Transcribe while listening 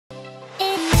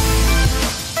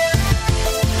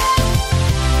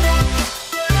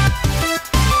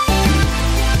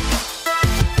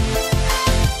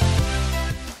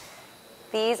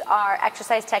are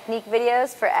exercise technique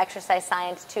videos for Exercise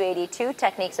Science 282,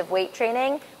 Techniques of Weight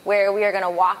Training, where we are going to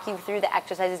walk you through the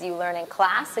exercises you learn in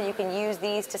class, so you can use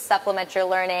these to supplement your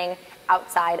learning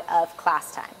outside of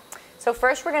class time. So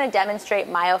first we're going to demonstrate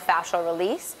myofascial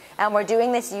release, and we're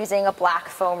doing this using a black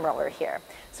foam roller here.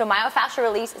 So myofascial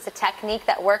release is a technique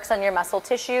that works on your muscle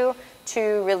tissue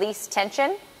to release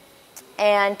tension.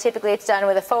 And typically it's done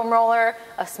with a foam roller,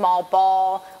 a small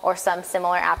ball, or some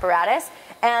similar apparatus.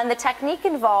 And the technique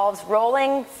involves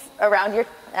rolling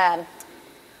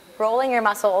your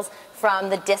muscles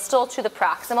from the distal to the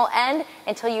proximal end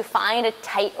until you find a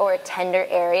tight or a tender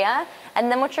area.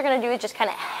 And then what you're going to do is just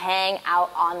kind of hang out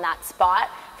on that spot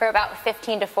for about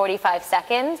 15 to 45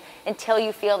 seconds until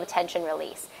you feel the tension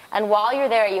release. And while you're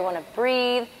there, you want to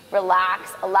breathe,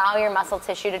 relax, allow your muscle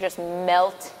tissue to just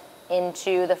melt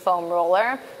into the foam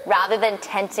roller rather than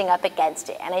tensing up against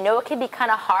it. And I know it can be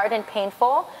kind of hard and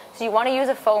painful, so you want to use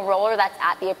a foam roller that's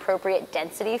at the appropriate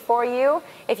density for you.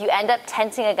 If you end up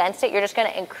tensing against it, you're just going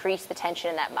to increase the tension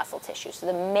in that muscle tissue. So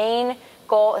the main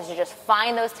goal is to just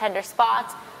find those tender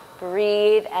spots,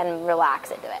 breathe, and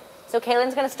relax into it. So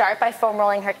Kaylin's going to start by foam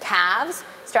rolling her calves,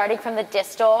 starting from the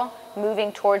distal,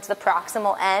 moving towards the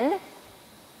proximal end.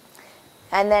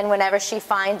 And then whenever she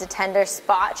finds a tender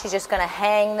spot, she's just going to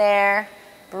hang there,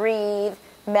 breathe,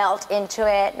 melt into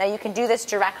it. Now you can do this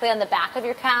directly on the back of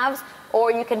your calves, or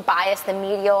you can bias the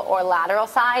medial or lateral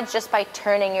sides just by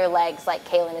turning your legs like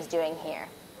Kaylin is doing here.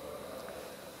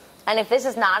 And if this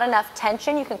is not enough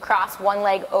tension, you can cross one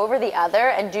leg over the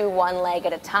other and do one leg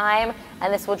at a time,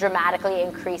 and this will dramatically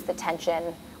increase the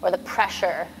tension or the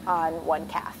pressure on one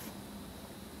calf.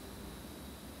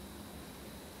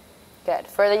 Good.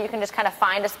 Further, you can just kind of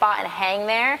find a spot and hang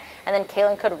there, and then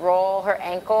Kaylin could roll her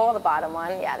ankle, the bottom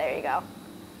one, yeah, there you go,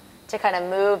 to kind of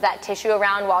move that tissue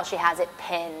around while she has it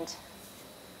pinned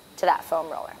to that foam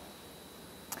roller.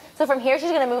 So from here, she's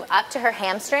going to move up to her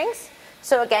hamstrings.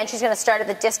 So again, she's going to start at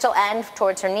the distal end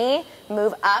towards her knee,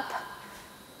 move up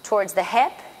towards the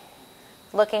hip,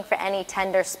 looking for any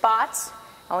tender spots.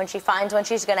 And when she finds one,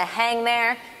 she's going to hang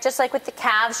there. Just like with the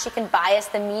calves, she can bias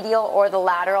the medial or the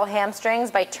lateral hamstrings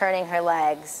by turning her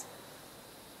legs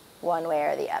one way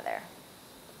or the other.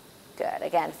 Good.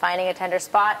 Again, finding a tender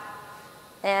spot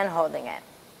and holding it.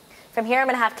 From here, I'm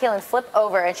going to have Kaylin flip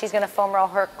over, and she's going to foam roll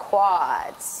her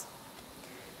quads.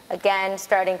 Again,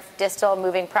 starting distal,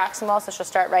 moving proximal, so she'll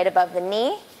start right above the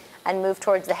knee and move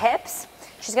towards the hips.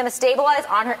 She's going to stabilize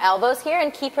on her elbows here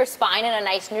and keep her spine in a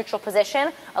nice neutral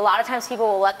position. A lot of times people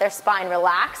will let their spine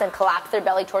relax and collapse their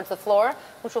belly towards the floor,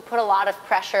 which will put a lot of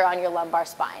pressure on your lumbar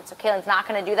spine. So Kaylin's not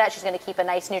going to do that. She's going to keep a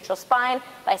nice neutral spine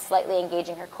by slightly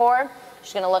engaging her core.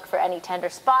 She's going to look for any tender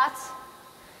spots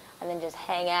and then just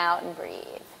hang out and breathe.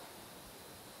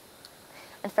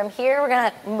 And from here, we're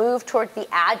going to move towards the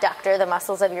adductor, the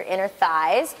muscles of your inner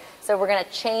thighs. So we're going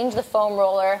to change the foam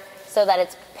roller so that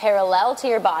it's parallel to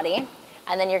your body.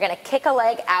 And then you're going to kick a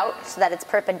leg out so that it's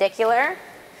perpendicular,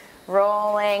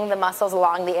 rolling the muscles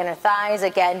along the inner thighs,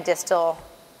 again, distal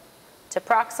to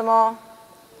proximal,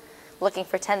 looking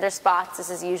for tender spots.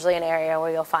 This is usually an area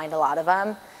where you'll find a lot of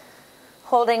them.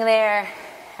 Holding there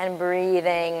and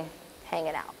breathing,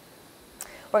 hanging out.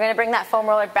 We're going to bring that foam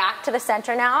roller back to the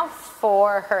center now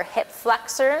for her hip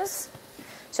flexors.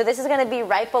 So this is going to be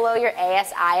right below your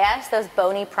ASIS, those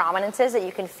bony prominences that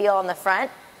you can feel on the front.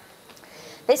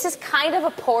 This is kind of a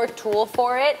poor tool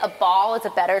for it. A ball is a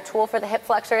better tool for the hip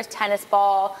flexors, tennis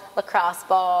ball, lacrosse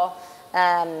ball,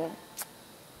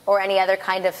 or any other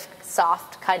kind of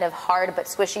soft, kind of hard but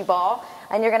squishy ball.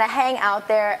 And you're going to hang out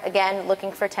there, again,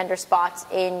 looking for tender spots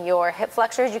in your hip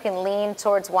flexors. You can lean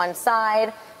towards one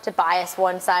side to bias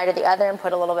one side or the other and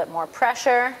put a little bit more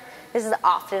pressure. This is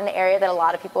often an area that a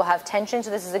lot of people have tension,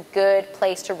 so this is a good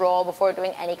place to roll before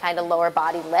doing any kind of lower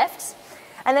body lifts.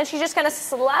 And then she's just going to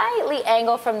slightly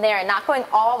angle from there, not going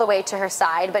all the way to her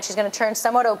side, but she's going to turn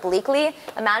somewhat obliquely,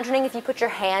 imagining if you put your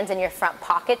hands in your front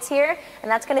pockets here, and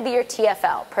that's going to be your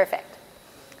TFL. Perfect.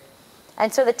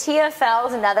 And so the TFL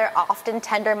is another often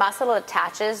tender muscle that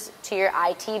attaches to your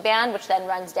IT band, which then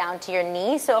runs down to your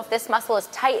knee. So if this muscle is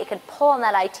tight, it can pull on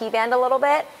that IT band a little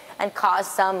bit and cause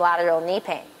some lateral knee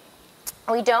pain.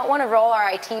 We don't want to roll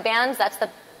our IT bands. That's the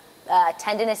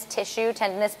tendinous tissue,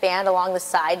 tendinous band along the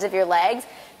sides of your legs,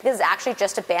 because it's actually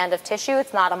just a band of tissue.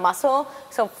 It's not a muscle.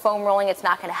 So foam rolling, it's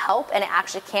not going to help, and it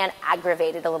actually can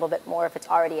aggravate it a little bit more if it's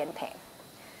already in pain.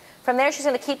 From there, she's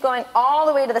going to keep going all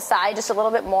the way to the side, just a little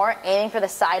bit more, aiming for the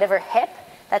side of her hip.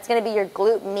 That's going to be your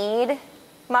glute med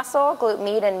muscle, glute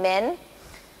med and min.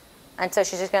 And so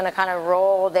she's just going to kind of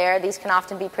roll there. These can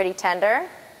often be pretty tender.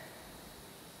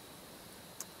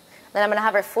 Then I'm going to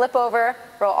have her flip over,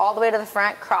 roll all the way to the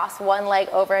front, cross one leg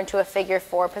over into a figure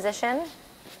 4 position,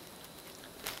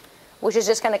 which is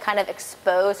just going to kind of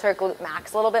expose her glute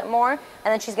max a little bit more. And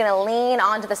then she's going to lean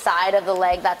onto the side of the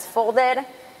leg that's folded.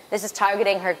 This is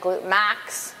targeting her glute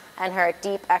max and her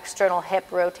deep external hip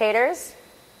rotators.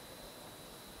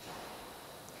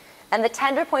 And the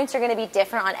tender points are going to be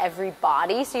different on every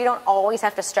body, so you don't always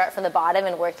have to start from the bottom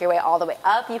and work your way all the way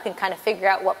up. You can kind of figure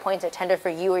out what points are tender for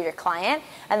you or your client,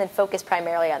 and then focus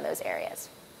primarily on those areas.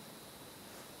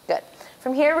 Good.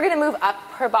 From here, we're going to move up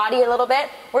her body a little bit.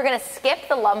 We're going to skip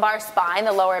the lumbar spine,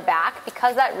 the lower back,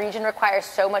 because that region requires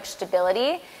so much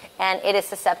stability and it is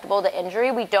susceptible to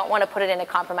injury. We don't want to put it in a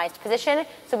compromised position,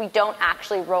 so we don't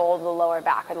actually roll the lower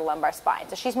back or the lumbar spine.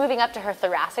 So she's moving up to her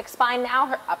thoracic spine now,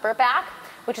 her upper back,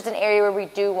 which is an area where we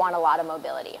do want a lot of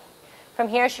mobility. From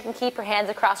here, she can keep her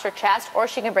hands across her chest, or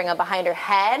she can bring them behind her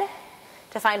head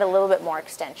to find a little bit more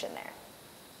extension there.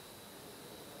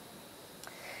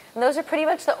 And those are pretty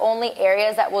much the only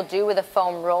areas that we'll do with a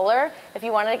foam roller. If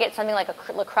you wanted to get something like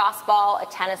a lacrosse ball,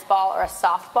 a tennis ball, or a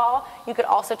softball, you could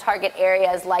also target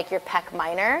areas like your pec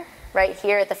minor, right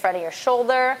here at the front of your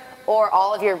shoulder, or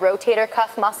all of your rotator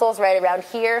cuff muscles right around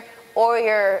here, or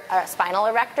your spinal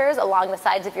erectors along the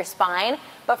sides of your spine.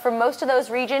 But for most of those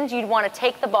regions, you'd want to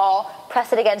take the ball,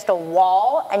 press it against a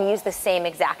wall, and use the same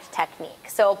exact technique.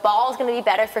 So a ball is going to be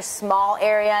better for small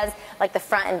areas like the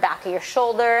front and back of your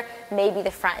shoulder, maybe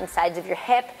the front and sides of your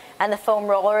hip, and the foam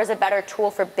roller is a better tool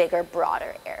for bigger,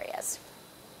 broader areas.